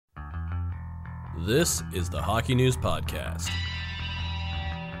This is the Hockey News Podcast.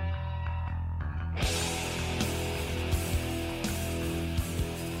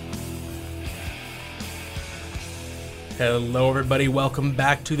 Hello, everybody. Welcome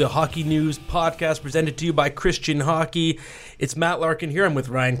back to the Hockey News Podcast presented to you by Christian Hockey. It's Matt Larkin here. I'm with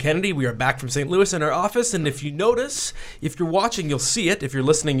Ryan Kennedy. We are back from St. Louis in our office, and if you notice, if you're watching, you'll see it. If you're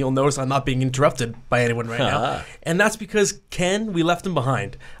listening, you'll notice I'm not being interrupted by anyone right now. And that's because Ken, we left him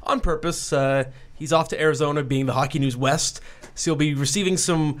behind on purpose. He's off to Arizona being the Hockey News West, so you'll be receiving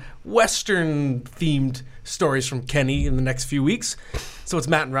some Western-themed stories from Kenny in the next few weeks. So it's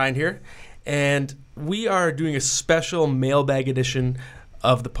Matt and Ryan here, and we are doing a special mailbag edition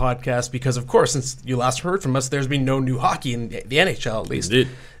of the podcast because, of course, since you last heard from us, there's been no new hockey in the NHL, at least.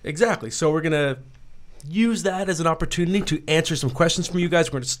 Indeed. Exactly. So we're going to use that as an opportunity to answer some questions from you guys.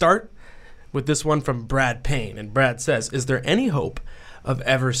 We're going to start with this one from Brad Payne. And Brad says, is there any hope of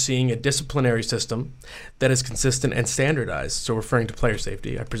ever seeing a disciplinary system that is consistent and standardized? So referring to player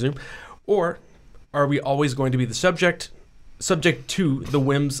safety, I presume. Or are we always going to be the subject to the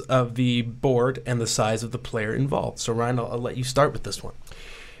whims of the board and the size of the player involved? So, Ryan, I'll let you start with this one.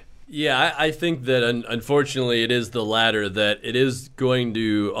 Yeah, I think that unfortunately it is the latter, that it is going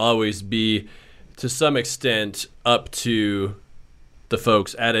to always be, to some extent, up to the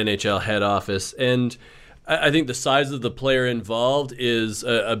folks at NHL head office. And I think the size of the player involved is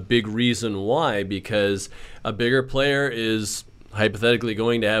a big reason why, because a bigger player is hypothetically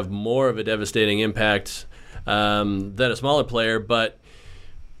going to have more of a devastating impact than a smaller player, but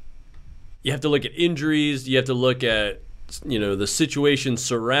you have to look at injuries. You have to look at, the situation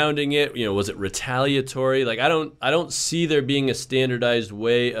surrounding it. Was it retaliatory? Like, I don't see there being a standardized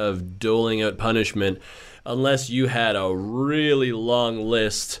way of doling out punishment unless you had a really long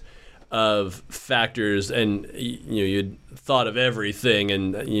list of factors and you'd thought of everything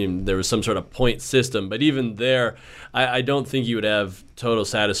and there was some sort of point system. But even there, I don't think you would have total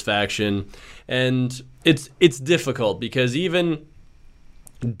satisfaction. And it's difficult because even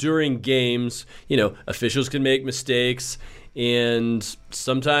during games, officials can make mistakes, and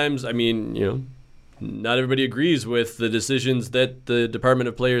sometimes, not everybody agrees with the decisions that the Department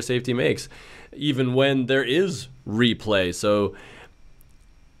of Player Safety makes, even when there is replay. So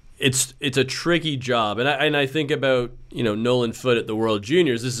it's a tricky job, and I think about Nolan Foote at the World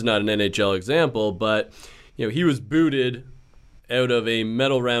Juniors. This is not an NHL example, but he was booted out of a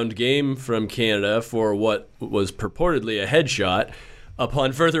medal round game from Canada for what was purportedly a headshot.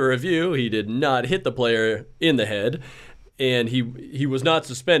 Upon further review, he did not hit the player in the head, and he was not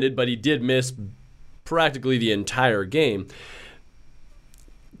suspended, but he did miss practically the entire game.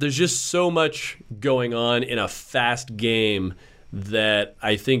 There's just so much going on in a fast game that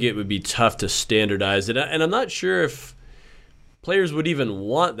I think it would be tough to standardize it, and I'm not sure if players would even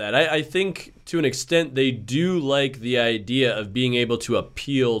want that. I think to an extent they do like the idea of being able to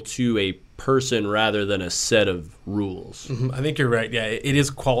appeal to a person rather than a set of rules. Mm-hmm. I think you're right. Yeah, it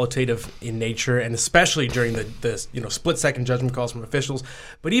is qualitative in nature, and especially during the split-second judgment calls from officials.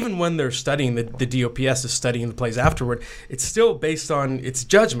 But even when they're studying, the DOPS is studying the plays afterward, it's still based on its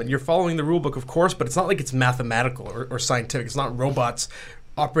judgment. You're following the rule book, of course, but it's not like it's mathematical or scientific. It's not robots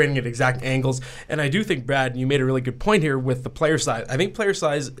operating at exact angles. And I do think, Brad, you made a really good point here with the player size. I think player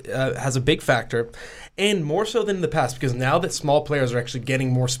size has a big factor, and more so than in the past, because now that small players are actually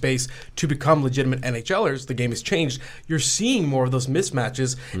getting more space to become legitimate NHLers, the game has changed. You're seeing more of those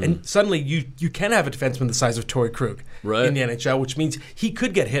mismatches, and suddenly you can have a defenseman the size of Torrey Krug in the NHL, which means he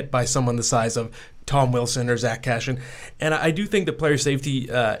could get hit by someone the size of Tom Wilson or Zach Cashin. And I do think that player safety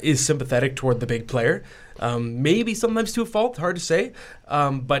is sympathetic toward the big player. Maybe sometimes to a fault, hard to say.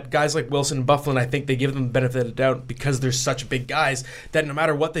 But guys like Wilson and Bufflin, I think they give them the benefit of the doubt because they're such big guys that no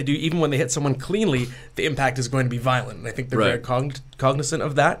matter what they do, even when they hit someone cleanly, the impact is going to be violent. And I think they're very cognizant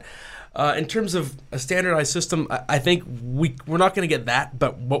of that. In terms of a standardized system, I think we're not going to get that,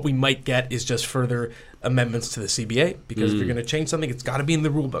 but what we might get is just further amendments to the CBA, because if you're going to change something, it's got to be in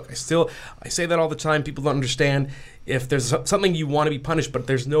the rule book. I say that all the time. People don't understand. If there's something you want to be punished, but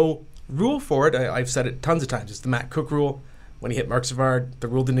there's no rule for it, I've said it tons of times. It's the Matt Cook rule. When he hit Mark Savard, the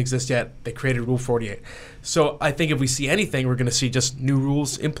rule didn't exist yet. They created Rule 48. So I think if we see anything, we're going to see just new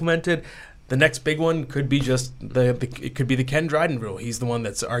rules implemented. The next big one could be just it could be the Ken Dryden rule. He's the one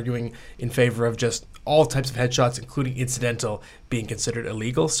that's arguing in favor of just all types of headshots, including incidental, being considered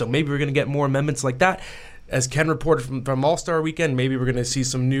illegal. So maybe we're going to get more amendments like that. As Ken reported from All-Star Weekend, maybe we're going to see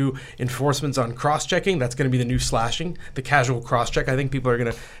some new enforcements on cross-checking. That's going to be the new slashing, the casual cross-check. I think people are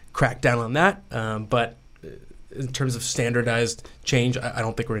going to crack down on that. But in terms of standardized change, I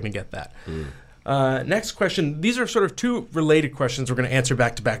don't think we're going to get that. Next question. These are sort of two related questions we're going to answer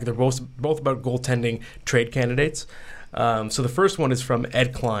back to back. They're both about goaltending trade candidates. So the first one is from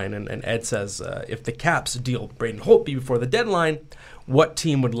Ed Klein, and Ed says, if the Caps deal Braden Holtby before the deadline, what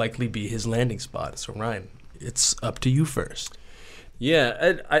team would likely be his landing spot? So Ryan, it's up to you first.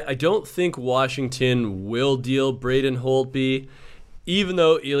 Yeah, I don't think Washington will deal Braden Holtby, even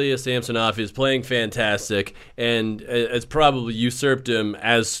though Ilya Samsonov is playing fantastic and has probably usurped him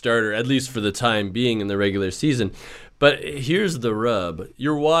as starter, at least for the time being in the regular season. But here's the rub.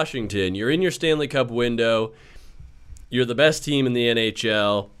 You're Washington. You're in your Stanley Cup window. You're the best team in the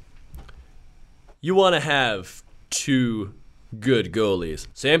NHL. You want to have two good goalies.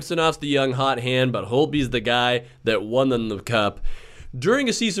 Samsonov's the young hot hand, but Holtby's the guy that won them the cup during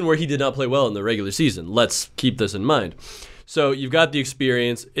a season where he did not play well in the regular season. Let's keep this in mind. So you've got the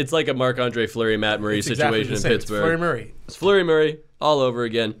experience. It's like a Marc-Andre Fleury, Matt Murray situation in Pittsburgh. It's Fleury Murray. It's Fleury Murray all over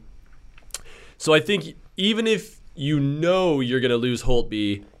again. So I think even if you know you're going to lose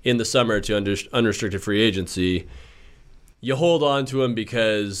Holtby in the summer to unrestricted free agency, you hold on to him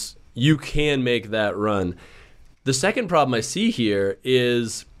because you can make that run. The second problem I see here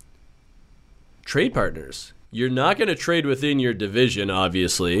is trade partners. You're not going to trade within your division,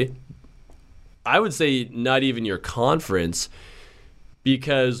 obviously. I would say not even your conference,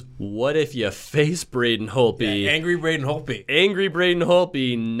 because what if you face Braden Holtby? Yeah, angry Braden Holtby. Angry Braden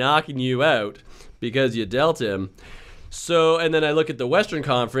Holtby knocking you out because you dealt him. So, and then I look at the Western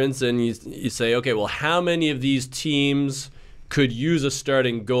Conference and you say, okay, well, how many of these teams could use a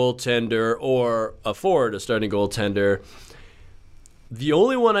starting goaltender or afford a starting goaltender? The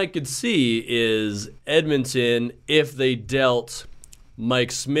only one I could see is Edmonton if they dealt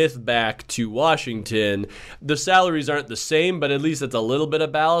Mike Smith back to Washington. The salaries aren't the same, but at least it's a little bit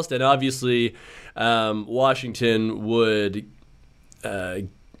of ballast. And obviously, Washington would,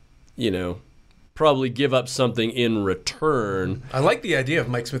 probably give up something in return. I like the idea of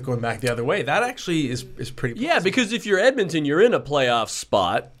Mike Smith going back the other way. That actually is pretty plausible. Yeah, because if you're Edmonton, you're in a playoff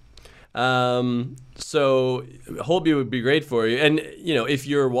spot. So Holtby would be great for you. And, if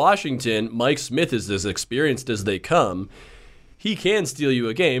you're Washington, Mike Smith is as experienced as they come. He can steal you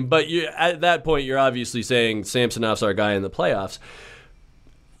a game, but at that point, you're obviously saying Samsonov's our guy in the playoffs.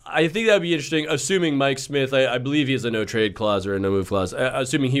 I think that would be interesting, assuming Mike Smith, I believe he has a no-trade clause or a no-move clause,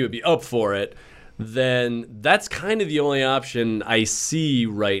 assuming he would be up for it, then that's kind of the only option I see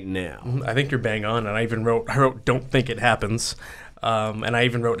right now. I think you're bang on, and I wrote don't think it happens. And I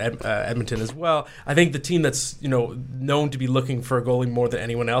even wrote Edmonton as well. I think the team that's known to be looking for a goalie more than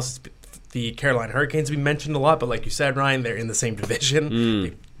anyone else is the Carolina Hurricanes. We mentioned a lot, but like you said, Ryan, they're in the same division.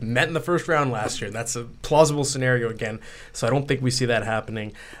 They met in the first round last year. That's a plausible scenario again. So I don't think we see that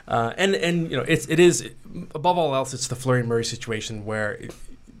happening. And it is above all else, it's the Fleury Murray situation where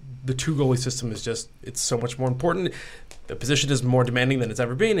the two goalie system is it's so much more important. The position is more demanding than it's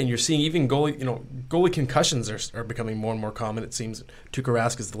ever been, and you're seeing even goalie concussions are becoming more and more common. It seems Tuukka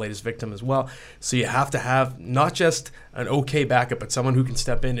Rask is the latest victim as well. So you have to have not just an okay backup, but someone who can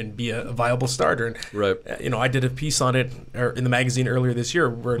step in and be a viable starter. And right. I did a piece on it in the magazine earlier this year,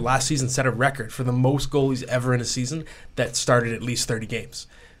 where last season set a record for the most goalies ever in a season that started at least 30 games.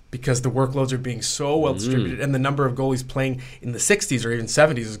 Because the workloads are being so well distributed, and the number of goalies playing in the 60s or even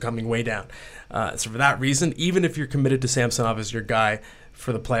 70s is coming way down. So for that reason, even if you're committed to Samsonov as your guy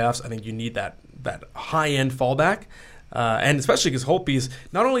for the playoffs, I think you need that high-end fallback. And especially because Holtby is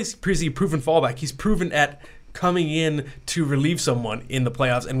not only is he a proven fallback, he's proven at coming in to relieve someone in the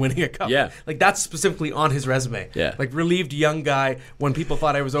playoffs and winning a cup. Yeah. Like that's specifically on his resume. Yeah. Like relieved young guy when people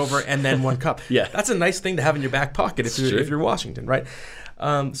thought I was over and then won cup. Yeah. That's a nice thing to have in your back pocket if you're Washington, right?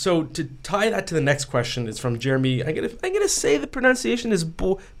 So to tie that to the next question is from Jeremy. I'm gonna say the pronunciation is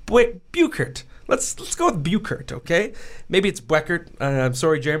Buchert. Let's go with Buchert, okay? Maybe it's Buechert. I'm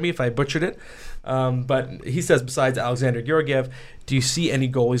sorry, Jeremy, if I butchered it. But he says, besides Alexander Georgiev, do you see any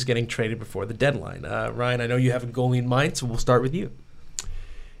goalies getting traded before the deadline? Ryan, I know you have a goalie in mind, so we'll start with you.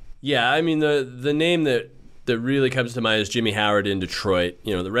 Yeah, I mean the name that really comes to mind is Jimmy Howard in Detroit.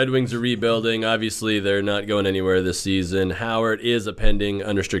 The Red Wings are rebuilding. Obviously, they're not going anywhere this season. Howard is a pending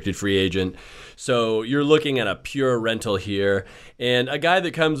unrestricted free agent. So you're looking at a pure rental here and a guy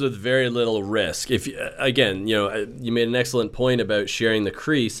that comes with very little risk. If again, you made an excellent point about sharing the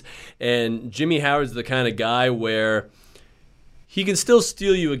crease, and Jimmy Howard's the kind of guy where he can still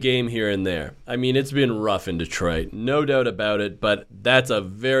steal you a game here and there. I mean, it's been rough in Detroit, no doubt about it, but that's a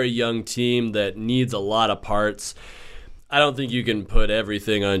very young team that needs a lot of parts. I don't think you can put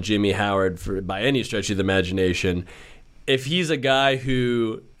everything on Jimmy Howard by any stretch of the imagination. if he's a guy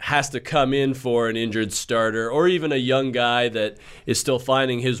who has to come in for an injured starter or even a young guy that is still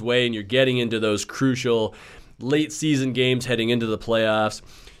finding his way and you're getting into those crucial late season games heading into the playoffs,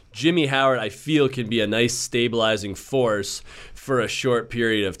 Jimmy Howard, I feel, can be a nice stabilizing force for a short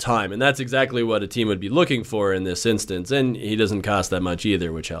period of time. And that's exactly what a team would be looking for in this instance. And he doesn't cost that much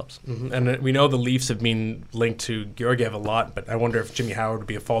either, which helps. Mm-hmm. And we know the Leafs have been linked to Georgiev a lot, but I wonder if Jimmy Howard would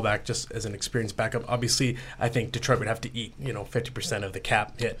be a fallback just as an experienced backup. Obviously, I think Detroit would have to eat 50% of the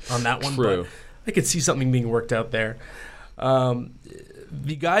cap hit on that one. True. But I could see something being worked out there.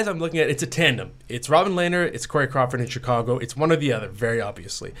 The guys I'm looking at, it's a tandem. It's Robin Lehner, it's Corey Crawford in Chicago. It's one or the other, very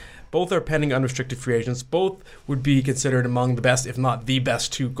obviously. Both are pending unrestricted free agents. Both would be considered among the best, if not the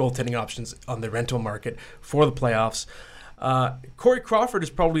best, two goaltending options on the rental market for the playoffs. Corey Crawford is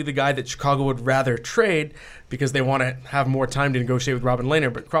probably the guy that Chicago would rather trade because they want to have more time to negotiate with Robin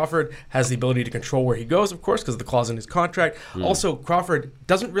Lehner. But Crawford has the ability to control where he goes, of course, because of the clause in his contract. Also, Crawford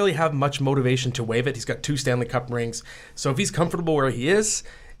doesn't really have much motivation to waive it. He's got 2 Stanley Cup rings. So if he's comfortable where he is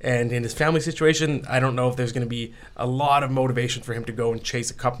and in his family situation, I don't know if there's going to be a lot of motivation for him to go and chase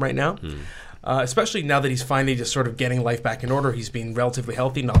a cup right now. Especially now that he's finally just sort of getting life back in order. He's been relatively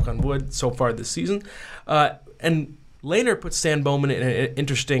healthy, knock on wood, so far this season. And Lehner puts Stan Bowman in an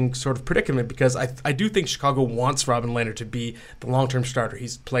interesting sort of predicament because I do think Chicago wants Robin Lehner to be the long-term starter.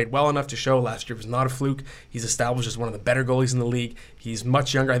 He's played well enough to show last year was not a fluke. He's established as one of the better goalies in the league. He's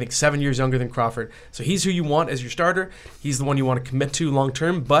much younger, I think 7 years younger than Crawford. So he's who you want as your starter. He's the one you want to commit to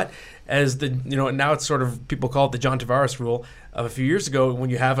long-term. But as now it's sort of, people call it the John Tavares rule of a few years ago, when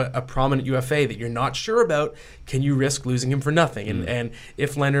you have a prominent UFA that you're not sure about, can you risk losing him for nothing? And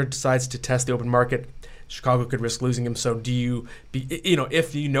if Lehner decides to test the open market, Chicago could risk losing him. So do you,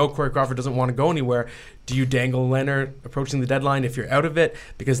 if Corey Crawford doesn't want to go anywhere, do you dangle Lehner approaching the deadline if you're out of it?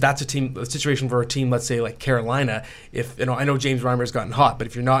 Because that's a situation for a team, let's say like Carolina. If I know James Reimer's gotten hot, but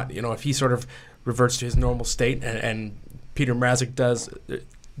if you're not, if he sort of reverts to his normal state and Peter Mrazek does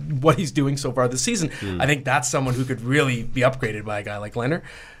what he's doing so far this season, I think that's someone who could really be upgraded by a guy like Lehner.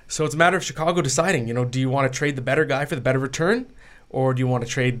 So it's a matter of Chicago deciding, do you want to trade the better guy for the better return, or do you want to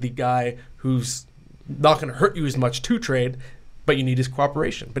trade the guy who's not going to hurt you as much to trade, but you need his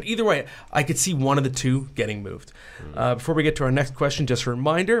cooperation? But either way, I could see one of the two getting moved. Before we get to our next question, just a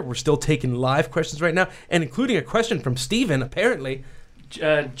reminder, we're still taking live questions right now, and including a question from Steven, apparently.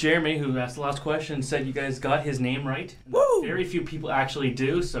 Jeremy, who asked the last question, said you guys got his name right. Woo! Very few people actually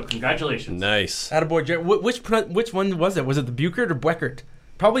do, so congratulations. Nice. Attaboy, Jeremy. Which one was it? Was it the Buchert or Bueckert?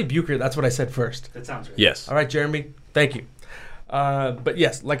 Probably Buchert. That's what I said first. That sounds right. Yes. All right, Jeremy. Thank you. But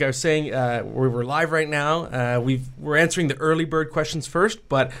yes, like I was saying, we're live right now. We're answering the early bird questions first,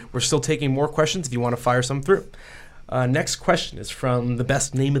 but we're still taking more questions if you want to fire some through. Next question is from the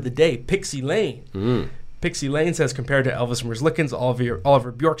best name of the day, Pixie Lane. Pixie Lane says, compared to Elvis Merzlikins,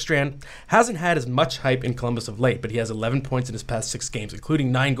 Oliver Bjorkstrand hasn't had as much hype in Columbus of late, but he has 11 points in his past 6 games,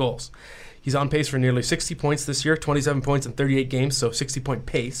 including 9 goals. He's on pace for nearly 60 points this year, 27 points in 38 games, so 60-point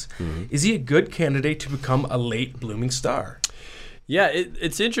pace. Is he a good candidate to become a late blooming star? Yeah,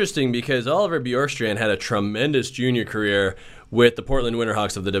 it's interesting because Oliver Bjorkstrand had a tremendous junior career with the Portland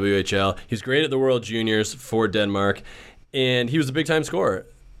Winterhawks of the WHL. He's great at the World Juniors for Denmark, and he was a big-time scorer.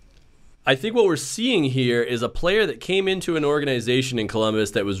 I think what we're seeing here is a player that came into an organization in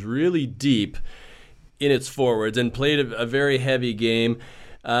Columbus that was really deep in its forwards and played a very heavy game.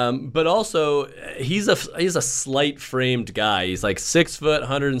 But also, he's a slight-framed guy. He's like 6 foot,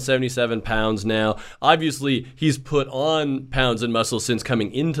 177 pounds now. Obviously, he's put on pounds and muscle since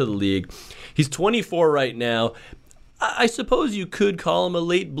coming into the league. He's 24 right now. I suppose you could call him a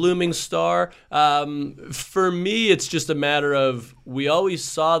late-blooming star. For me, it's just a matter of we always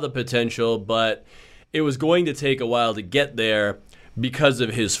saw the potential, but it was going to take a while to get there because of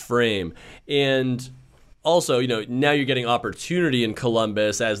his frame. And also, now you're getting opportunity in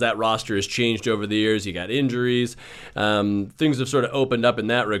Columbus as that roster has changed over the years. You got injuries. Things have sort of opened up in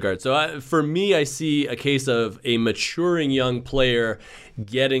that regard. So for me, I see a case of a maturing young player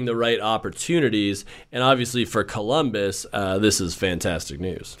getting the right opportunities. And obviously for Columbus, this is fantastic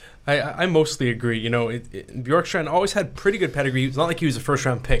news. I mostly agree. Bjorkstrand always had pretty good pedigree. It's not like he was a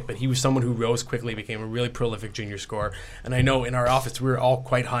first-round pick, but he was someone who rose quickly, became a really prolific junior scorer. And I know in our office we were all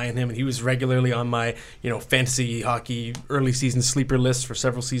quite high on him, and he was regularly on my fantasy hockey early season sleeper list for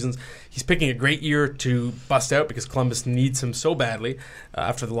several seasons. He's picking a great year to bust out because Columbus needs him so badly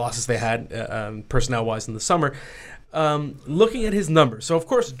after the losses they had personnel-wise in the summer. Looking at his numbers. So, of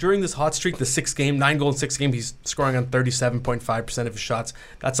course, during this hot streak, the 9-goal in 6 games, he's scoring on 37.5% of his shots.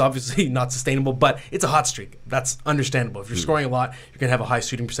 That's obviously not sustainable, but it's a hot streak. That's understandable. If you're scoring a lot, you're going to have a high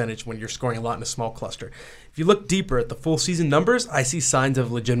shooting percentage when you're scoring a lot in a small cluster. If you look deeper at the full season numbers, I see signs of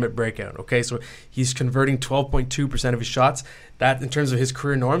legitimate breakout. Okay, so he's converting 12.2% of his shots. That, in terms of his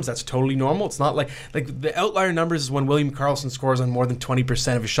career norms, that's totally normal. It's not like the outlier numbers is when William Karlsson scores on more than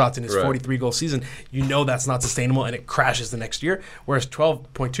 20% of his shots in his 43-goal season. You know that's not sustainable, and it crashes the next year. Whereas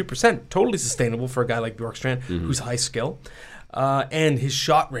 12.2%, totally sustainable for a guy like Bjorkstrand, who's high skill. And his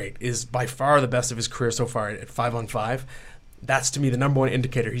shot rate is by far the best of his career so far at 5-on-5. That's, to me, the number one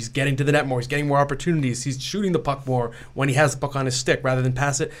indicator. He's getting to the net more. He's getting more opportunities. He's shooting the puck more when he has the puck on his stick rather than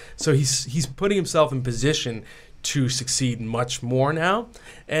pass it. So he's putting himself in position to succeed much more now.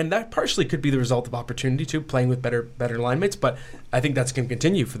 And that partially could be the result of opportunity, too, playing with better line mates. But I think that's going to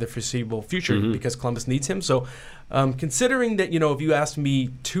continue for the foreseeable future because Columbus needs him. So considering that, if you asked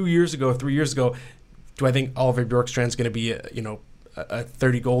me 2 years ago, 3 years ago, do I think Oliver Bjorkstrand's going to be a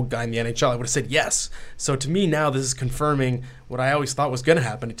 30-goal guy in the NHL, I would have said yes. So to me now, this is confirming what I always thought was going to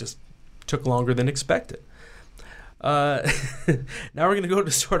happen. It just took longer than expected. Now we're going to go to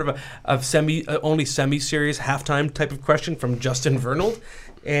sort of a semi-serious halftime type of question from Justin Vernold.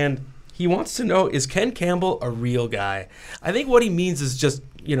 And he wants to know, is Ken Campbell a real guy? I think what he means is just,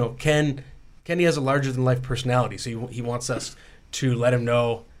 Ken has a larger-than-life personality. So he wants us to let him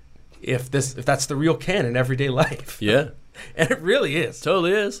know if that's the real Ken in everyday life. Yeah. And it really is.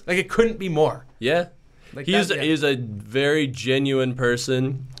 Totally is. Like, it couldn't be more. Yeah. He's a very genuine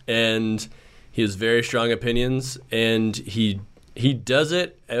person, and he has very strong opinions, and he does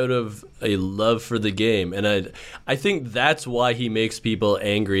it out of a love for the game. And I think that's why he makes people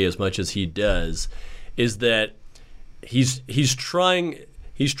angry as much as he does, is that he's trying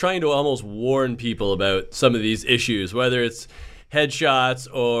to almost warn people about some of these issues, whether it's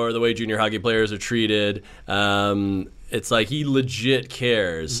headshots or the way junior hockey players are treated. It's like he legit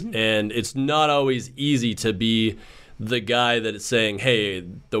cares, and it's not always easy to be the guy that is saying, hey,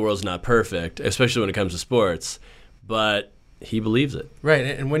 the world's not perfect, especially when it comes to sports, but he believes it. Right,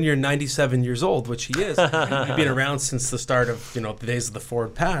 and when you're 97 years old, which he is, you've been around since the start of the days of the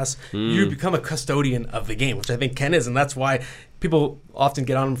forward pass, you become a custodian of the game, which I think Ken is, and that's why people often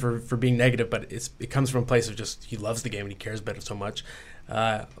get on him for being negative, but it comes from a place of just he loves the game and he cares about it so much.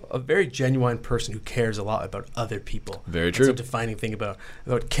 A very genuine person who cares a lot about other people. Very true. That's a defining thing about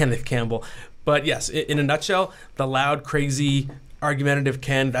Kenneth Campbell. But yes, in a nutshell, the loud, crazy, argumentative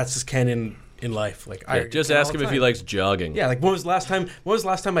Ken, that's just Ken in life. Like, just ask him if he likes jogging. Yeah, like when was the last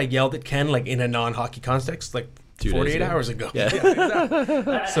time I yelled at Ken, like, in a non-hockey context? Like 48 hours ago. Yeah. Exactly.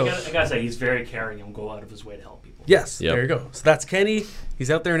 I gotta say, he's very caring and will go out of his way to help people. Yes, There you go. So that's Kenny. He's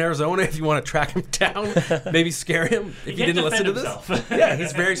out there in Arizona. If you want to track him down, maybe scare him if you didn't listen to this. Yeah,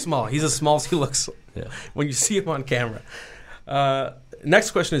 he's very small. He's as small as he looks when you see him on camera.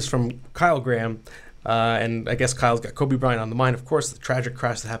 Next question is from Kyle Graham. And I guess Kyle's got Kobe Bryant on the mind. Of course, the tragic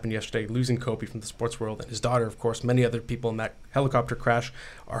crash that happened yesterday, losing Kobe from the sports world and his daughter, of course, many other people in that helicopter crash.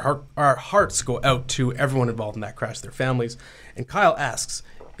 Our hearts go out to everyone involved in that crash, their families. And Kyle asks,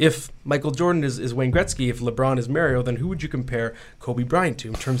 if Michael Jordan is Wayne Gretzky, if LeBron is Mario, then who would you compare Kobe Bryant to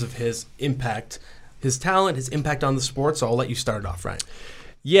in terms of his impact, his talent, his impact on the sport? So I'll let you start it off, Ryan.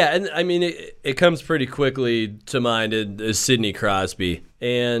 Yeah, and I mean, it comes pretty quickly to mind is Sidney Crosby.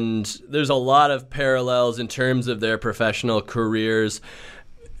 And there's a lot of parallels in terms of their professional careers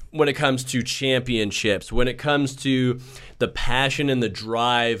when it comes to championships, when it comes to the passion and the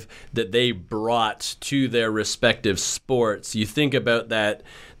drive that they brought to their respective sports. You think about that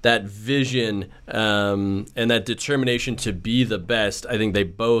vision and that determination to be the best. I think they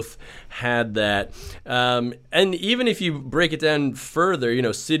both had that. And even if you break it down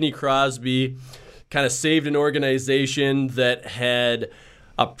further, Sidney Crosby kind of saved an organization that had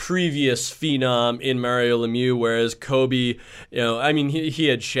a previous phenom in Mario Lemieux, whereas Kobe, he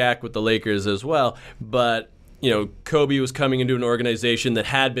had Shaq with the Lakers as well, but Kobe was coming into an organization that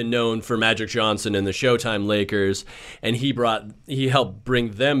had been known for Magic Johnson and the Showtime Lakers, and he helped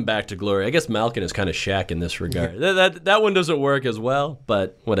bring them back to glory. I guess Malkin is kind of Shaq in this regard. That one doesn't work as well,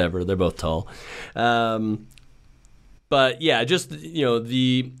 but whatever. They're both tall. But yeah, just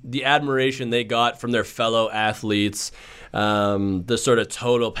the admiration they got from their fellow athletes, the sort of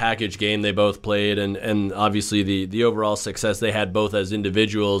total package game they both played, and obviously the overall success they had both as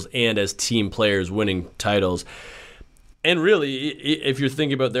individuals and as team players winning titles. And really, if you're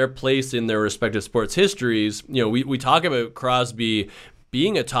thinking about their place in their respective sports histories, we talk about Crosby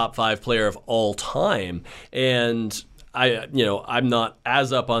being a top 5 player of all time, and I'm not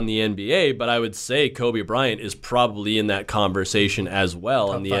as up on the NBA, but I would say Kobe Bryant is probably in that conversation as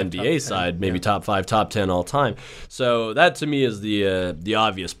well on the NBA side, maybe top 5, top 10 all time. So that to me is the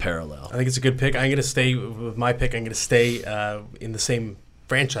obvious parallel. I think it's a good pick. I'm going to stay with my pick. I'm going to stay in the same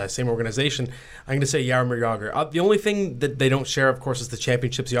franchise, same organization. I'm going to say Jaromir Jagr. The only thing that they don't share, of course, is the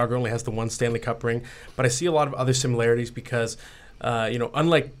championships. Jagr only has the one Stanley Cup ring, but I see a lot of other similarities because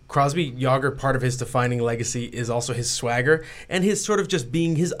unlike Crosby, Jagr, part of his defining legacy is also his swagger and his sort of just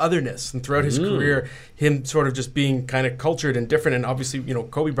being his otherness. And throughout his career, him sort of just being kind of cultured and different. And obviously,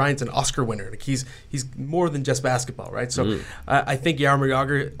 Kobe Bryant's an Oscar winner. Like he's more than just basketball, right? So I think Jaromir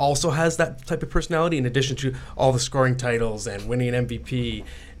Jagr also has that type of personality in addition to all the scoring titles and winning an MVP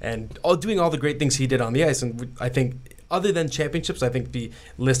and doing all the great things he did on the ice. And I think other than championships, I think the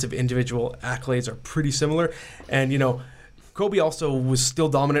list of individual accolades are pretty similar. And, Kobe also was still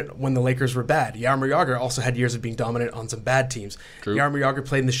dominant when the Lakers were bad. Jaromir Jagr also had years of being dominant on some bad teams. True. Jaromir Jagr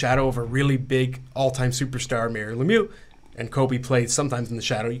played in the shadow of a really big all-time superstar, Mario Lemieux, and Kobe played sometimes in the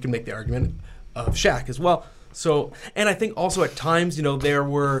shadow. You can make the argument of Shaq as well. So, and I think also at times, there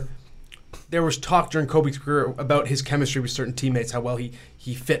was talk during Kobe's career about his chemistry with certain teammates, how well he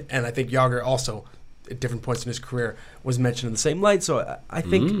fit, and I think Jagr also at different points in his career was mentioned in the same light. So I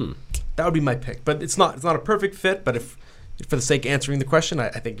think that would be my pick. But it's not a perfect fit, but if for the sake of answering the question, I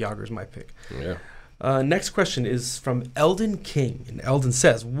think Jagr is my pick. Yeah. Next question is from Eldon King. And Eldon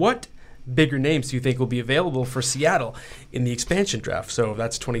says, what bigger names do you think will be available for Seattle in the expansion draft? So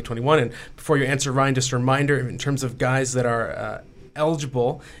that's 2021. And before you answer, Ryan, just a reminder, in terms of guys that are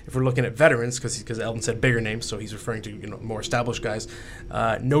eligible, if we're looking at veterans, because Eldon said bigger names, so he's referring to more established guys.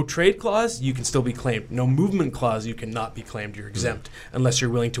 No trade clause, you can still be claimed. No movement clause, you cannot be claimed. You're exempt unless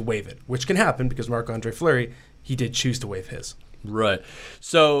you're willing to waive it, which can happen because Marc-Andre Fleury, he did choose to waive his. Right.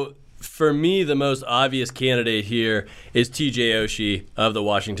 So for me, the most obvious candidate here is TJ Oshie of the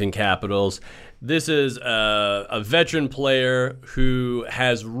Washington Capitals. This is a veteran player who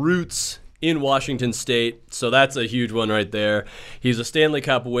has roots in Washington State, so that's a huge one right there. He's a Stanley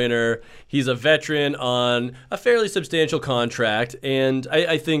Cup winner. He's a veteran on a fairly substantial contract, and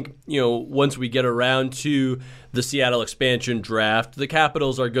I think, once we get around to the Seattle expansion draft, the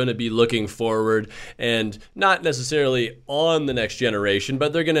Capitals are going to be looking forward and not necessarily on the next generation,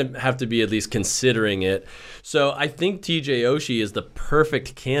 but they're going to have to be at least considering it. So I think TJ Oshie is the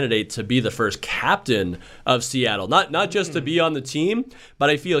perfect candidate to be the first captain of Seattle. Not just to be on the team, but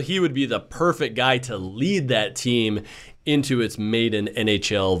I feel he would be the perfect guy to lead that team into its maiden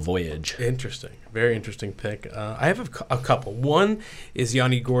NHL voyage. Interesting. Very interesting pick. I have a couple. One is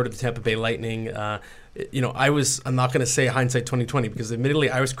Yanni Gourde of the Tampa Bay Lightning. I'm not going to say hindsight 2020 because admittedly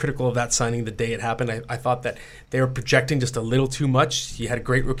I was critical of that signing the day it happened. I thought that they were projecting just a little too much. He had a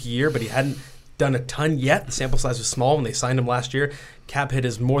great rookie year, but he hadn't done a ton yet. The sample size was small when they signed him last year. Cap hit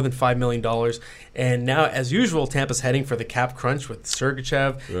is more than $5 million. And now, as usual, Tampa's heading for the cap crunch with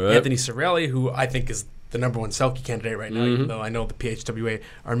Sergachev, Anthony Cirelli, who I think is the number one Selke candidate right now, even though I know the PHWA,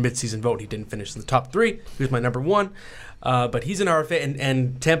 our midseason vote, he didn't finish in the top 3. He was my number 1. But he's an RFA,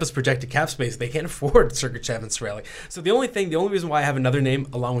 and Tampa's projected cap space, they can't afford Sergachev and Cirelli. So the only reason why I have another name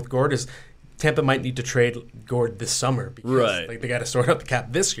along with Gourde is Tampa might need to trade Gourde this summer because they got to sort out the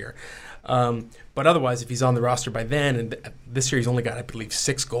cap this year. But otherwise, if he's on the roster by then, and this year he's only got, I believe,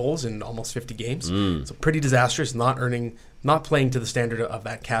 6 goals in almost 50 games. So pretty disastrous, not playing to the standard of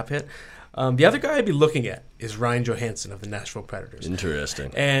that cap hit. The other guy I'd be looking at is Ryan Johansson of the Nashville Predators.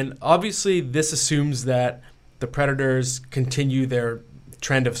 Interesting. And obviously this assumes that the Predators continue their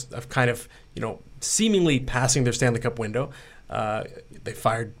trend of kind of, seemingly passing their Stanley Cup window. They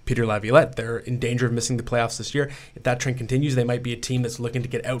fired Peter Laviolette. They're in danger of missing the playoffs this year. If that trend continues, they might be a team that's looking to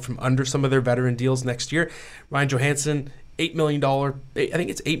get out from under some of their veteran deals next year. Ryan Johansson, $8 million. I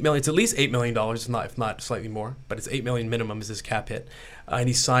think it's $8 million. It's at least $8 million, if not slightly more. But it's $8 million minimum is his cap hit. And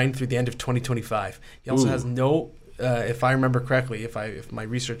he's signed through the end of 2025. He also has no, if I remember correctly, if my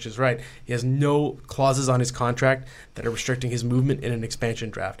research is right, he has no clauses on his contract that are restricting his movement in an expansion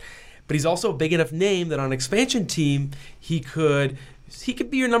draft. But he's also a big enough name that on an expansion team, he could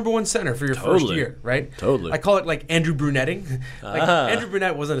be your number 1 center for your first year, right? Totally. I call it like Andrew Brunetting. Andrew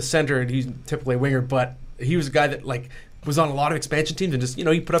Brunette wasn't a center and he's typically a winger, but he was a guy that was on a lot of expansion teams and just,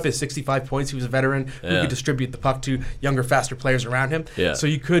 he put up his 65 points. He was a veteran who could distribute the puck to younger, faster players around him. Yeah. So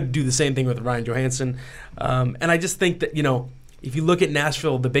you could do the same thing with Ryan Johansson. And I just think that, if you look at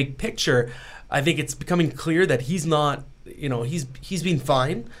Nashville, the big picture, I think it's becoming clear that he's not, he's been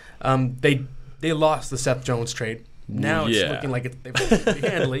fine. They lost the Seth Jones trade. Now it's looking like they've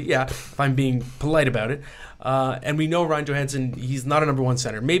handled it, if I'm being polite about it. And we know Ryan Johansson, he's not a number 1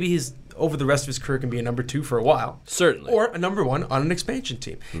 center. Maybe he's over the rest of his career can be a number 2 for a while. Certainly. Or a number 1 on an expansion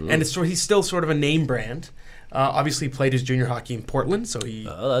team. And he's still sort of a name brand. Obviously, he played his junior hockey in Portland, so he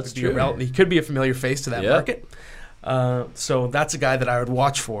could be a familiar face to that market. So that's a guy that I would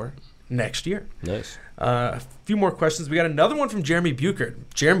watch for next year. Nice. A few more questions. We got another one from Jeremy Buchert.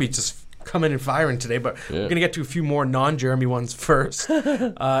 Jeremy just coming and firing today, but we're going to get to a few more non-Jeremy ones first.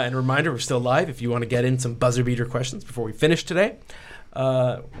 And a reminder, we're still live if you want to get in some buzzer beater questions before we finish today.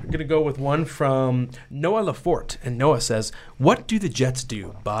 We're going to go with one from Noah Laforte. And Noah says, what do the Jets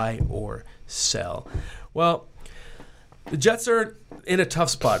do, buy or sell? Well, the Jets are in a tough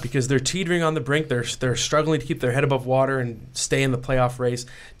spot because they're teetering on the brink. They're struggling to keep their head above water and stay in the playoff race.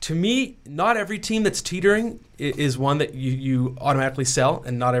 To me, not every team that's teetering is one that you automatically sell,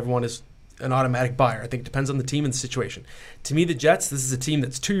 and not everyone is an automatic buyer. I think it depends on the team and the situation. To me, the Jets, this is a team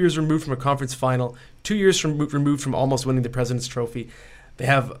that's 2 years removed from a conference final, 2 years removed from almost winning the President's Trophy. They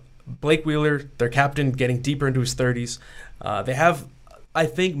have Blake Wheeler, their captain, getting deeper into his 30s. They have, I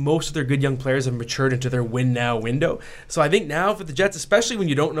think, most of their good young players have matured into their win-now window. So I think now for the Jets, especially when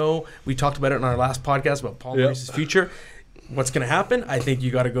you don't know, we talked about it in our last podcast about Paul Maurice's future, what's going to happen, I think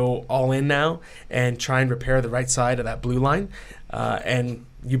you got to go all in now and try and repair the right side of that blue line, and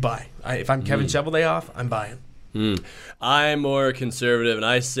you buy. If I'm Kevin Cheveldayoff, I'm buying. I'm more conservative, and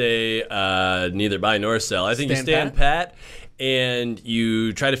I say neither buy nor sell. I think you stand pat, and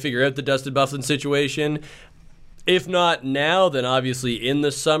you try to figure out the Dustin Byfuglien situation. If not now, then obviously in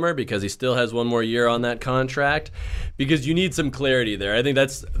the summer, because he still has one more year on that contract, because you need some clarity there. I think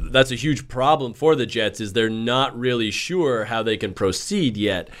that's a huge problem for the Jets, is they're not really sure how they can proceed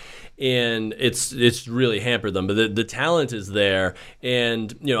yet. And it's really hampered them. But the talent is there.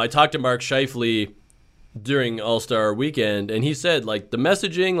 And, I talked to Mark Scheifele during All-Star Weekend, and he said, the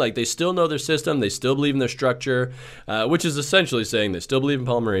messaging, they still know their system, they still believe in their structure, which is essentially saying they still believe in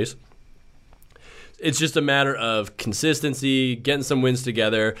Paul Maurice. It's just a matter of consistency, getting some wins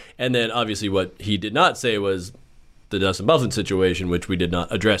together, and then obviously what he did not say was the Dustin Byfuglien situation, which we did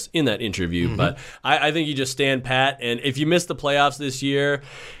not address in that interview. But I think you just stand pat, and if you miss the playoffs this year,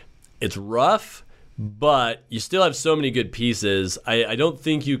 it's rough, but you still have so many good pieces. I don't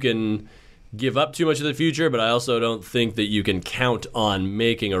think you can give up too much of the future, but I also don't think that you can count on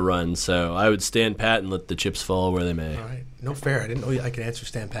making a run. So I would stand pat and let the chips fall where they may. All right. No fair. I didn't know I could answer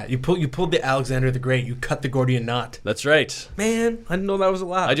stand pat. You pulled the Alexander the Great. You cut the Gordian knot. That's right. Man, I didn't know that was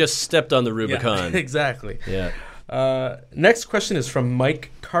allowed. I just stepped on the Rubicon. Yeah, exactly. Yeah. Next question is from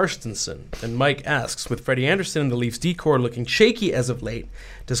Mike Karstensen. And Mike asks, with Freddie Anderson and the Leafs D-core looking shaky as of late,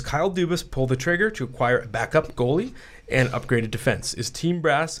 does Kyle Dubas pull the trigger to acquire a backup goalie and upgraded defense? Is Team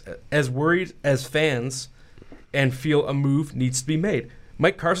Brass as worried as fans and feel a move needs to be made?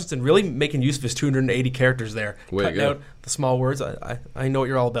 Mike Carstensen really making use of his 280 characters there. Cutting out the small words. I know what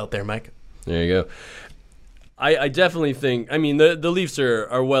you're all about there, Mike. There you go. I definitely think, the Leafs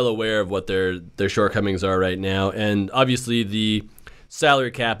are well aware of what their shortcomings are right now, and obviously the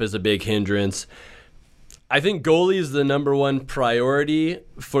salary cap is a big hindrance. I think goalie is the number one priority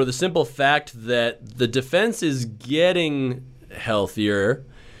for the simple fact that the defense is getting healthier.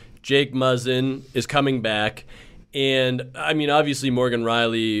 Jake Muzzin is coming back. And, obviously Morgan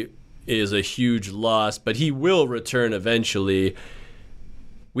Rielly is a huge loss, but he will return eventually.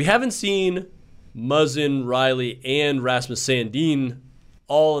 We haven't seen Muzzin, Rielly, and Rasmus Sandin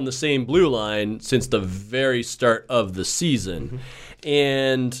all in the same blue line since the very start of the season.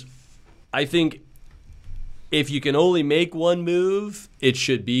 And I think if you can only make one move, it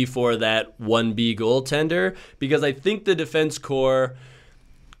should be for that 1B goaltender, because I think the defense core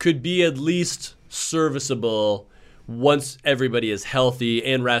could be at least serviceable once everybody is healthy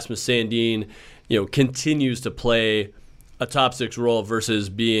and Rasmus Sandin, continues to play a top six role versus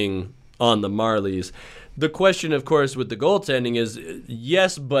being on the Marlies. The question, of course, with the goaltending is,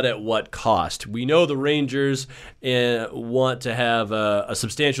 yes, but at what cost? We know the Rangers want to have a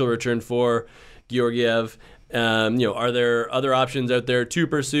substantial return for Georgiev. Are there other options out there to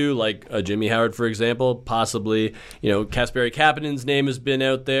pursue, like Jimmy Howard, for example? Possibly. Kasperi Kapanen's name has been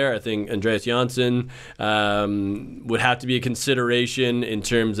out there. I think Andreas Johnsson would have to be a consideration in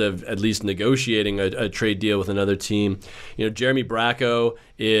terms of at least negotiating a trade deal with another team. Jeremy Bracco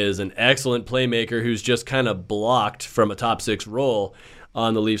is an excellent playmaker who's just kind of blocked from a top six role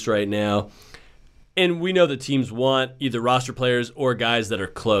on the Leafs right now. And we know that teams want either roster players or guys that are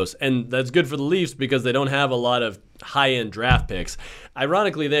close. And that's good for the Leafs because they don't have a lot of high-end draft picks.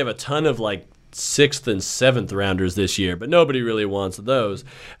 Ironically, they have a ton of 6th and 7th rounders this year, but nobody really wants those.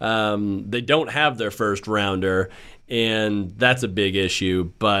 They don't have their first rounder, and that's a big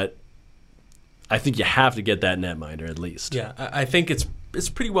issue. But I think you have to get that netminder at least. Yeah, I think it's it's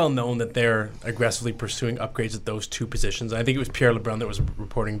pretty well known that they're aggressively pursuing upgrades at those two positions. I think it was Pierre LeBrun that was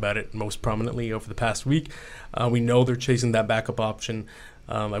reporting about it most prominently over the past week. We know they're chasing that backup option.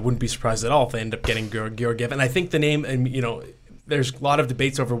 I wouldn't be surprised at all if they end up getting Georgiev. And I think the name, and there's a lot of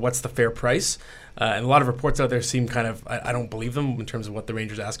debates over what's the fair price. And a lot of reports out there seem kind of, I don't believe them in terms of what the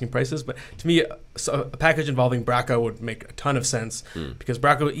Rangers' asking price is. But to me, a package involving Bracco would make a ton of sense because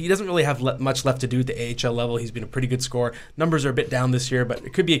Bracco, he doesn't really have much left to do at the AHL level. He's been a pretty good scorer. Numbers are a bit down this year, but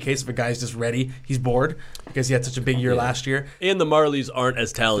it could be a case of a guy's just ready. He's bored because he had such a big year last year. And the Marlies aren't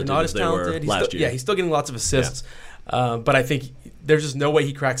as talented as they were last year. Yeah, he's still getting lots of assists. Yeah. But I think there's just no way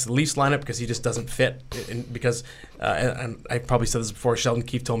he cracks the Leafs lineup because he just doesn't fit. Because and I probably said this before. Sheldon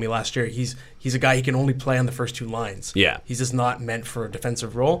Keefe told me last year he's a guy he can only play on the first two lines. Yeah, he's just not meant for a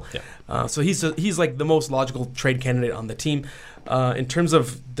defensive role. Yeah. So he's like the most logical trade candidate on the team. In terms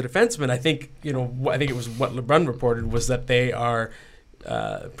of the defenseman, I think it was what LeBrun reported was that they are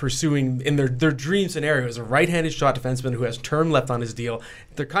pursuing in their dream scenario is a right-handed shot defenseman who has term left on his deal.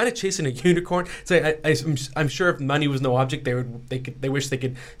 They're kind of chasing a unicorn. So I'm sure if money was no object, they wish they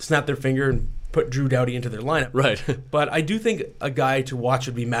could snap their finger and put Drew Doughty into their lineup. Right. But I do think a guy to watch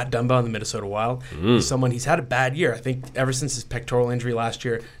would be Matt Dumba on the Minnesota Wild. He's had a bad year. I think ever since his pectoral injury last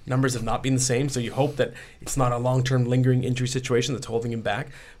year, numbers have not been the same. So you hope that it's not a long-term lingering injury situation that's holding him back.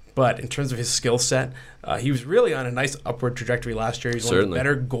 But in terms of his skill set, he was really on a nice upward trajectory last year. He's one of the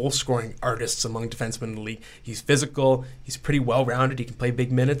better goal-scoring artists among defensemen in the league. He's physical. He's pretty well-rounded. He can play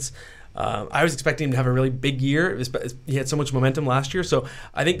big minutes. I was expecting him to have a really big year. He had so much momentum last year. So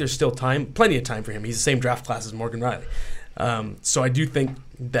I think there's still plenty of time for him. He's the same draft class as Morgan Riley. So I do think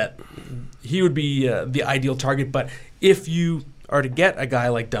that he would be the ideal target. But if you are to get a guy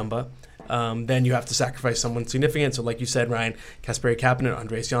like Dumba, then you have to sacrifice someone significant. So like you said, Ryan, Kasperi Kapanen,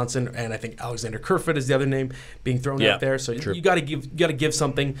 Andreas Johnsson, and I think Alexander Kerfoot is the other name being thrown out there. So you got to give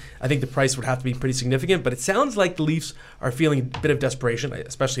something. I think the price would have to be pretty significant. But it sounds like the Leafs are feeling a bit of desperation,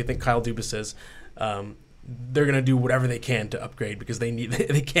 especially I think Kyle Dubas is. They're going to do whatever they can to upgrade because they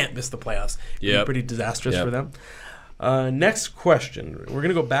can't miss the playoffs. It'd be pretty disastrous for them. Next question. We're going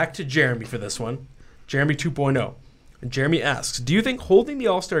to go back to Jeremy for this one. Jeremy 2.0. Jeremy asks, do you think holding the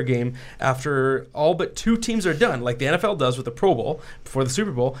All-Star game after all but two teams are done, like the NFL does with the Pro Bowl before the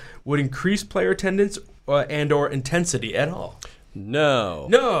Super Bowl, would increase player attendance and or intensity at all? No.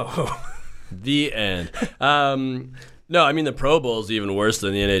 The end. No, I mean, the Pro Bowl is even worse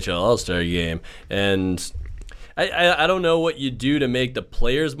than the NHL All-Star game. And I don't know what you do to make the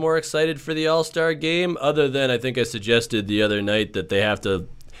players more excited for the All-Star game, other than I think I suggested the other night that they have to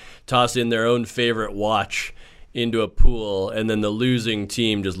toss in their own favorite watch into a pool, and then the losing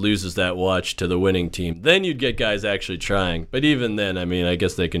team just loses that watch to the winning team. Then you'd get guys actually trying. But even then, I mean, I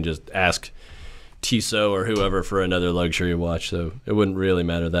guess they can just ask Tissot or whoever for another luxury watch, so it wouldn't really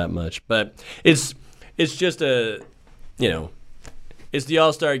matter that much. But it's just it's the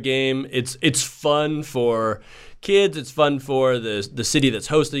All-Star game. It's fun for kids. It's fun for the city that's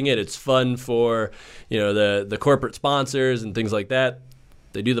hosting it. It's fun for the corporate sponsors and things like that.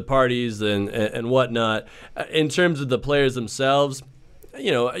 They do the parties and whatnot. In terms of the players themselves,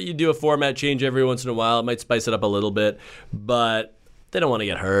 you do a format change every once in a while. It might spice it up a little bit, but they don't want to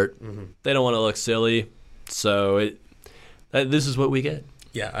get hurt. Mm-hmm. They don't want to look silly. So this is what we get.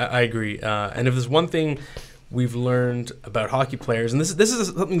 Yeah, I agree. And if there's one thing we've learned about hockey players, and this is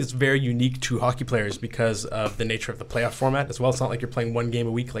something that's very unique to hockey players because of the nature of the playoff format as well. It's not like you're playing one game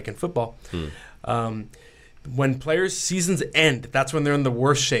a week like in football. When players' seasons end, that's when they're in the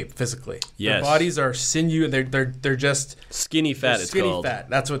worst shape physically. Yes. Their bodies are sinew, and they're just skinny fat. Skinny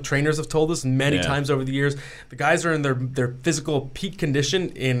fat. That's what trainers have told us many times over the years. The guys are in their physical peak condition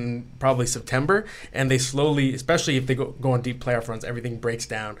in probably September, and they slowly, especially if they go on deep playoff runs, everything breaks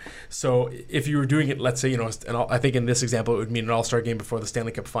down. So if you were doing it, let's say, I think in this example it would mean an All-Star game before the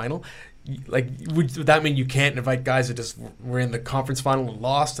Stanley Cup final. Like, would that mean you can't invite guys that just were in the conference final and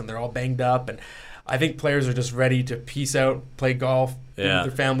lost, and they're all banged up? And I think players are just ready to peace out, play golf, be with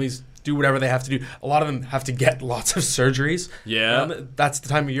their families, do whatever they have to do. A lot of them have to get lots of surgeries. Yeah. That's the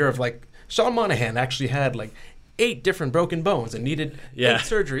time of year of, like, Sean Monahan actually had, 8 different broken bones and needed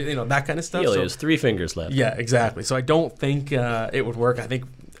surgery, that kind of stuff. He only has 3 fingers left. Yeah, exactly. So I don't think it would work. I think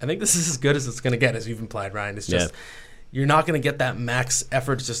this is as good as it's going to get, as you've implied, Ryan. It's just you're not going to get that max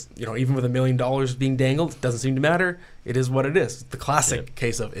effort. It's just, even with $1 million being dangled, it doesn't seem to matter. It is what it is. The classic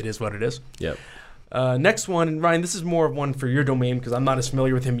case of it is what it is. Yep. Next one, and Ryan, this is more of one for your domain because I'm not as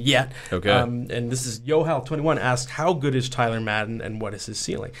familiar with him yet. Okay. And this is Yohal21 asked, how good is Tyler Madden and what is his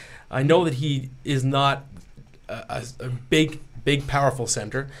ceiling? I know that he is not a big, powerful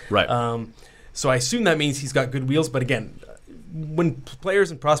center. Right. So I assume that means he's got good wheels, but again, when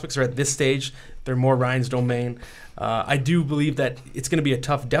players and prospects are at this stage, they're more Ryan's domain. I do believe that it's going to be a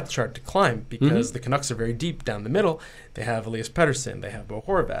tough depth chart to climb because the Canucks are very deep down the middle. They have Elias Pettersson, they have Bo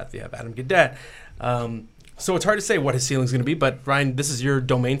Horvath, they have Adam Gaudette. So it's hard to say what his ceiling is going to be, but Ryan, this is your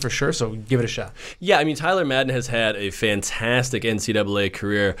domain for sure, so give it a shot. Yeah, I mean, Tyler Madden has had a fantastic NCAA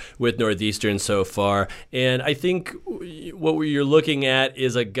career with Northeastern so far, and I think what you're looking at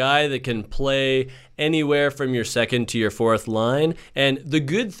is a guy that can play anywhere from your second to your fourth line. And the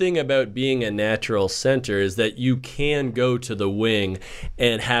good thing about being a natural center is that you can go to the wing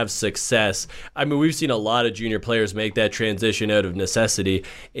and have success. I mean, we've seen a lot of junior players make that transition out of necessity.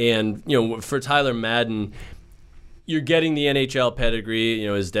 And, for Tyler Madden, you're getting the NHL pedigree.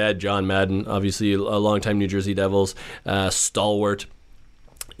 His dad, John Madden, obviously a longtime New Jersey Devils stalwart.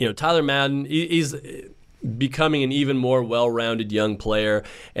 Tyler Madden, he's becoming an even more well-rounded young player,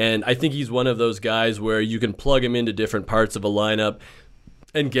 and I think he's one of those guys where you can plug him into different parts of a lineup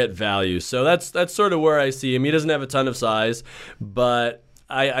and get value. So that's sort of where I see him. He doesn't have a ton of size, but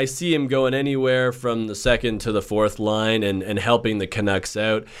I see him going anywhere from the second to the fourth line and helping the Canucks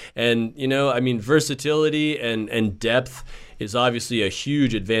out. And, versatility and depth is obviously a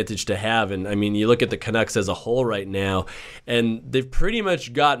huge advantage to have. And, you look at the Canucks as a whole right now, and they've pretty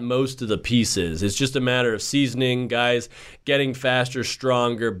much got most of the pieces. It's just a matter of seasoning, guys getting faster,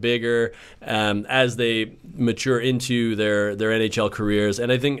 stronger, bigger as they mature into their NHL careers. And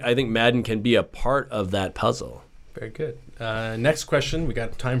I think Madden can be a part of that puzzle. Very good. Next question. We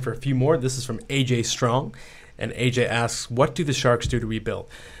got time for a few more. This is from AJ Strong. And AJ asks, what do the Sharks do to rebuild?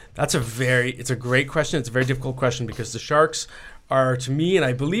 It's a great question. It's a very difficult question because the Sharks are, to me, and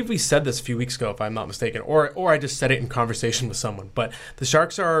I believe we said this a few weeks ago, if I'm not mistaken, or I just said it in conversation with someone, but the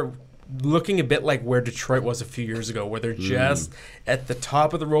Sharks are looking a bit like where Detroit was a few years ago, where they're just at the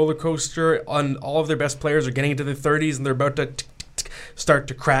top of the roller coaster. On all of their best players are getting into their 30s, and they're about to start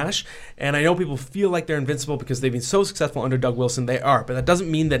to crash. And I know people feel like they're invincible because they've been so successful under Doug Wilson. They are, but that doesn't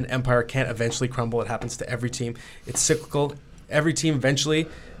mean that an empire can't eventually crumble. It happens to every team. It's cyclical. Every team eventually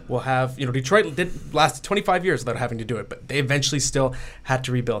will have, Detroit did last 25 years without having to do it, but they eventually still had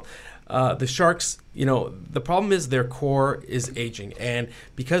to rebuild. The Sharks, the problem is their core is aging, and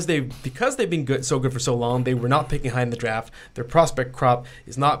because they've been so good for so long, they were not picking high in the draft. Their prospect crop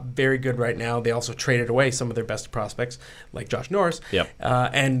is not very good right now. They also traded away some of their best prospects, like Josh Norris. Yep.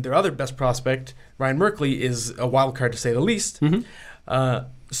 And their other best prospect, Ryan Merkley, is a wild card to say the least.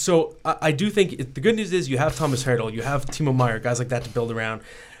 So I do think the good news is you have Thomas Hertl, you have Timo Meier, guys like that to build around.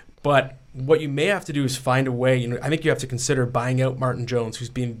 But what you may have to do is find a way. I think you have to consider buying out Martin Jones, who's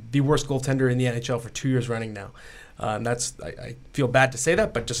been the worst goaltender in the NHL for 2 years running now. And that's I feel bad to say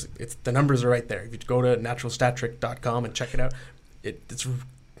that, but just the numbers are right there. If you go to naturalstattrick.com and check it out, it's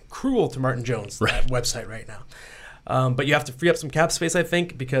cruel to Martin Jones, that website right now. But you have to free up some cap space, I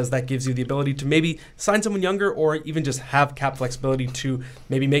think, because that gives you the ability to maybe sign someone younger or even just have cap flexibility to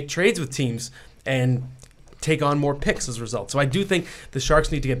maybe make trades with teams and take on more picks as a result. So I do think the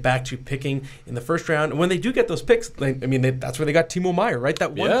Sharks need to get back to picking in the first round. And when they do get those picks, that's where they got Timo Meier, right?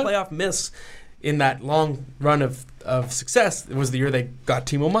 That one playoff miss in that long run of success, it was the year they got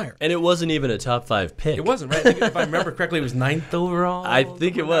Timo Meier. And it wasn't even a top 5 pick. It wasn't, right? If I remember correctly, it was 9th overall. I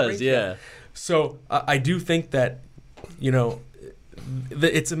think it was, yeah. So I do think that,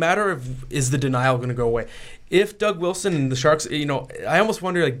 it's a matter of, is the denial going to go away? If Doug Wilson and the Sharks, I almost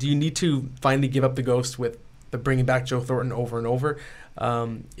wonder, do you need to finally give up the ghost with the bringing back Joe Thornton over and over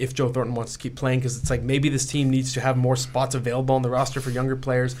if Joe Thornton wants to keep playing? Because it's like maybe this team needs to have more spots available on the roster for younger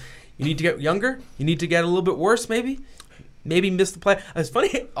players. You need to get younger. You need to get a little bit worse maybe miss the play. It's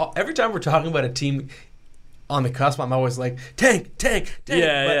funny, every time we're talking about a team on the cusp, I'm always like, tank.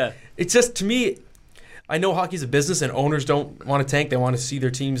 Yeah. It's just, to me, I know hockey's a business and owners don't want to tank. They want to see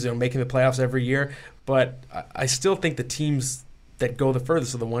their teams making the playoffs every year. But I still think the teams that go the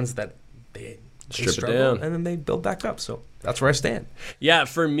furthest are the ones that they strip it down, and then they build back up. So that's where I stand. Yeah,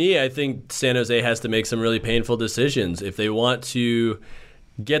 for me, I think San Jose has to make some really painful decisions if they want to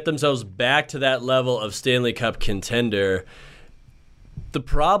get themselves back to that level of Stanley Cup contender. The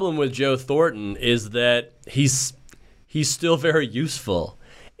problem with Joe Thornton is that he's still very useful,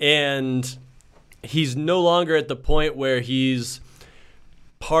 and he's no longer at the point where he's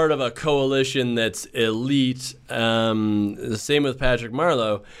part of a coalition that's elite. The same with Patrick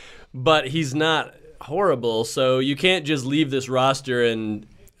Marleau. But he's not horrible, so you can't just leave this roster and,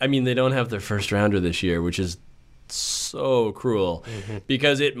 they don't have their first rounder this year, which is so cruel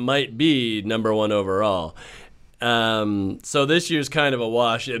because it might be number 1 overall. So this year's kind of a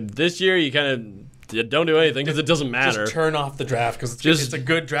wash. This year you kind of don't do anything because it doesn't matter. Just turn off the draft because it's a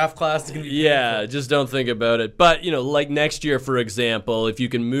good draft class. It's gonna be painful. Just don't think about it. But, like next year, for example, if you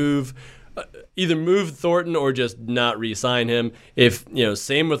can either move Thornton or just not re-sign him.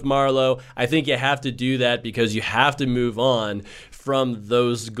 Same with Marlowe. I think you have to do that because you have to move on from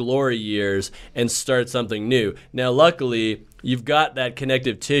those glory years and start something new. Now, luckily, you've got that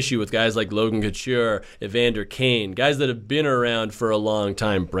connective tissue with guys like Logan Couture, Evander Kane, guys that have been around for a long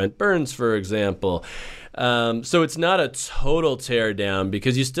time. Brent Burns, for example. So it's not a total tear down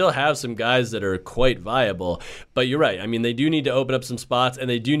because you still have some guys that are quite viable. But you're right. I mean, they do need to open up some spots and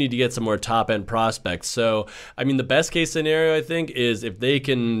they do need to get some more top-end prospects. So, I mean, the best-case scenario, I think, is if they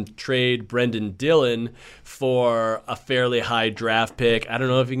can trade Brendan Dillon for a fairly high draft pick. I don't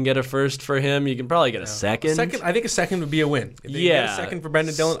know if you can get a first for him. You can probably get a second. I think a second would be a win. If they get a second for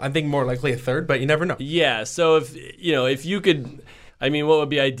Brendan Dillon, I think more likely a third, but you never know. Yeah, so if you could... I mean, what would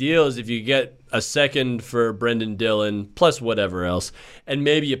be ideal is if you get a second for Brendan Dillon plus whatever else, and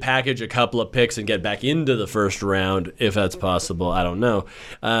maybe you package a couple of picks and get back into the first round if that's possible. I don't know.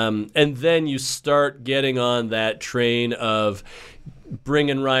 And then you start getting on that train of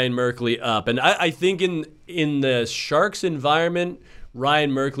bringing Ryan Merkley up. And I think in the Sharks environment, Ryan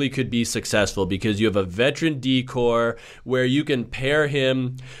Merkley could be successful because you have a veteran D-core where you can pair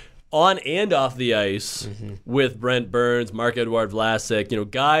him on and off the ice with Brent Burns, Marc-Edouard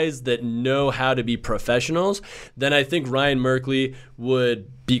Vlasic, guys that know how to be professionals, then I think Ryan Merkley would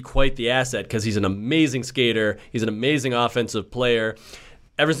be quite the asset because he's an amazing skater. He's an amazing offensive player.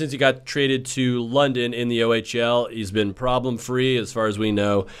 Ever since he got traded to London in the OHL, he's been problem-free as far as we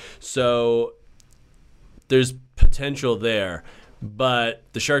know. So there's potential there. But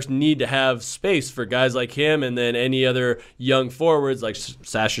the Sharks need to have space for guys like him and then any other young forwards like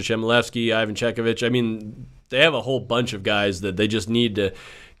Sasha Chmelevski, Ivan Chekovich. I mean, they have a whole bunch of guys that they just need to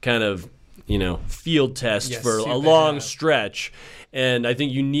kind of, field test for a long stretch. And I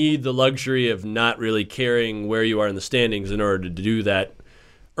think you need the luxury of not really caring where you are in the standings in order to do that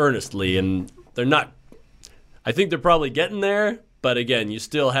earnestly. And they're not – I think they're probably getting there. But, again, you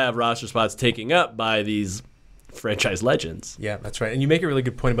still have roster spots taken up by these – franchise legends. Yeah, that's right. And you make a really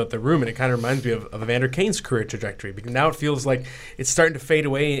good point about the room, and it kind of reminds me of Evander Kane's career trajectory, because now it feels like it's starting to fade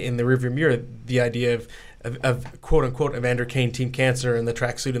away in the rearview mirror, the idea of quote-unquote Evander Kane team cancer and the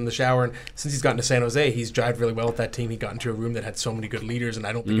tracksuit in the shower. And since he's gotten to San Jose, he's jived really well with that team. He got into a room that had so many good leaders, and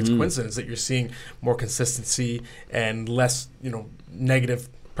I don't think it's coincidence that you're seeing more consistency and less, negative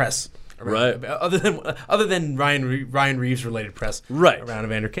press. Right. Other than Ryan Reeves related press around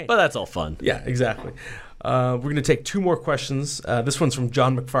Evander Kane. But that's all fun. Yeah, exactly. We're going to take two more questions. This one's from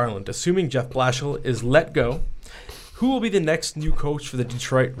John McFarland. Assuming Jeff Blashill is let go, who will be the next new coach for the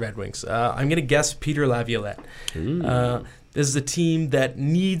Detroit Red Wings? I'm going to guess Peter Laviolette. This is a team that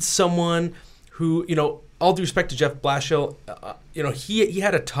needs someone who, all due respect to Jeff Blashill, he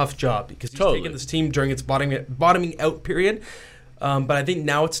had a tough job because he's taken this team during its bottoming out period. But I think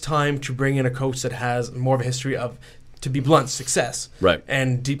now it's time to bring in a coach that has more of a history of, to be blunt, success. Right.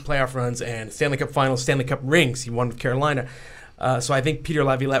 And deep playoff runs and Stanley Cup finals, Stanley Cup rings. He won with Carolina. So I think Peter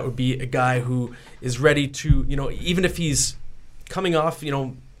Laviolette would be a guy who is ready to, even if he's coming off,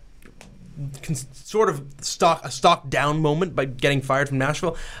 sort of a stock down moment by getting fired from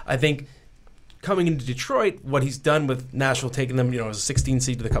Nashville. I think coming into Detroit, what he's done with Nashville, taking them, as a 16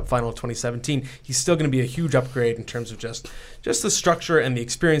 seed to the Cup final of 2017, he's still going to be a huge upgrade in terms of just the structure and the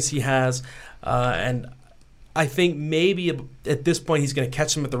experience he has. And I think maybe at this point he's going to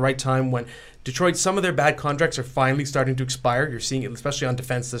catch them at the right time when Detroit, some of their bad contracts are finally starting to expire. You're seeing it especially on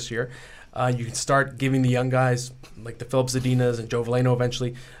defense this year. You can start giving the young guys like the Philip Zadinas and Joe Veleno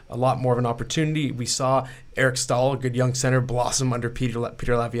eventually a lot more of an opportunity. We saw Eric Stahl, a good young center, blossom under Peter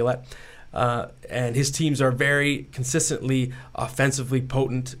Laviolette. And his teams are very consistently offensively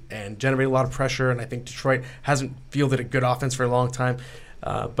potent and generate a lot of pressure. And I think Detroit hasn't fielded a good offense for a long time.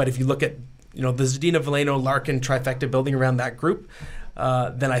 But if you look at the Zadina, Veleno, Larkin trifecta building around that group,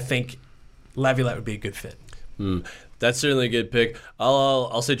 then I think Laviolette would be a good fit. That's certainly a good pick.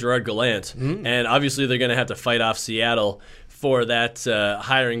 I'll say Gerard Gallant. And obviously they're going to have to fight off Seattle for that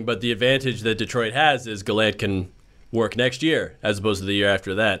hiring. But the advantage that Detroit has is Gallant can work next year as opposed to the year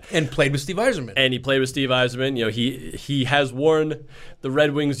after that. And played with Steve Yzerman. And he played with Steve Yzerman. He has worn the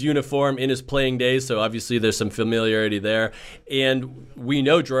Red Wings uniform in his playing days, so obviously there's some familiarity there. And we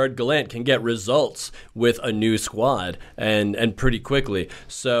know Gerard Gallant can get results with a new squad and pretty quickly.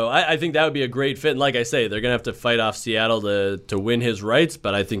 So I think that would be a great fit. And like I say, they're going to have to fight off Seattle to win his rights,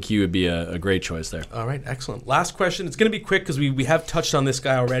 but I think he would be a great choice there. All right, excellent. Last question. It's going to be quick because we have touched on this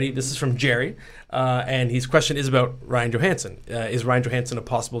guy already. This is from Jerry. And his question is about Ryan Johansson. Is Ryan Johansson a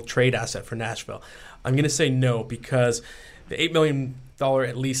possible trade asset for Nashville? I'm going to say no, because the $8 million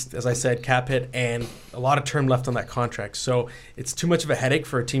at least, as I said, cap hit, and a lot of term left on that contract. So it's too much of a headache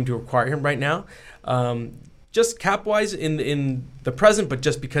for a team to acquire him right now. Just cap-wise in the present, but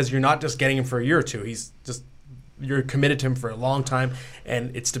just because you're not just getting him for a year or two. You're committed to him for a long time,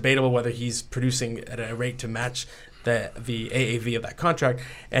 and it's debatable whether he's producing at a rate to match the AAV of that contract.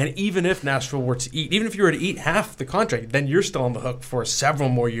 And even if Nashville were to even if you were to eat half the contract, then you're still on the hook for several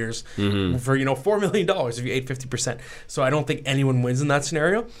more years for $4 million if you ate 50%. So I don't think anyone wins in that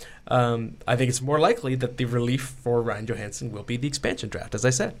scenario. I think it's more likely that the relief for Ryan Johansson will be the expansion draft, as I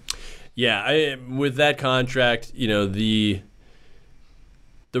said. Yeah, with that contract, the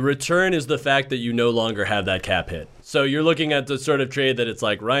return is the fact that you no longer have that cap hit. So you're looking at the sort of trade that it's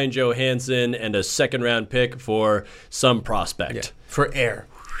like Ryan Johansson and a second-round pick for some prospect. Yeah, for air.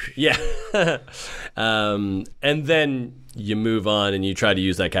 Yeah. And then you move on and you try to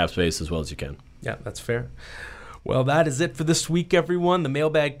use that cap space as well as you can. Yeah, that's fair. Well, that is it for this week, everyone. The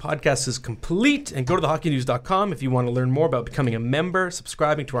Mailbag podcast is complete. And go to thehockeynews.com if you want to learn more about becoming a member,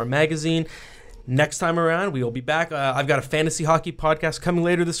 subscribing to our magazine. Next time around, we will be back. I've got a fantasy hockey podcast coming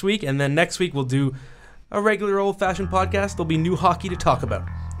later this week. And then next week, we'll do a regular old-fashioned podcast. There'll be new hockey to talk about.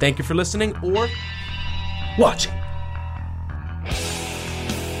 Thank you for listening or watching.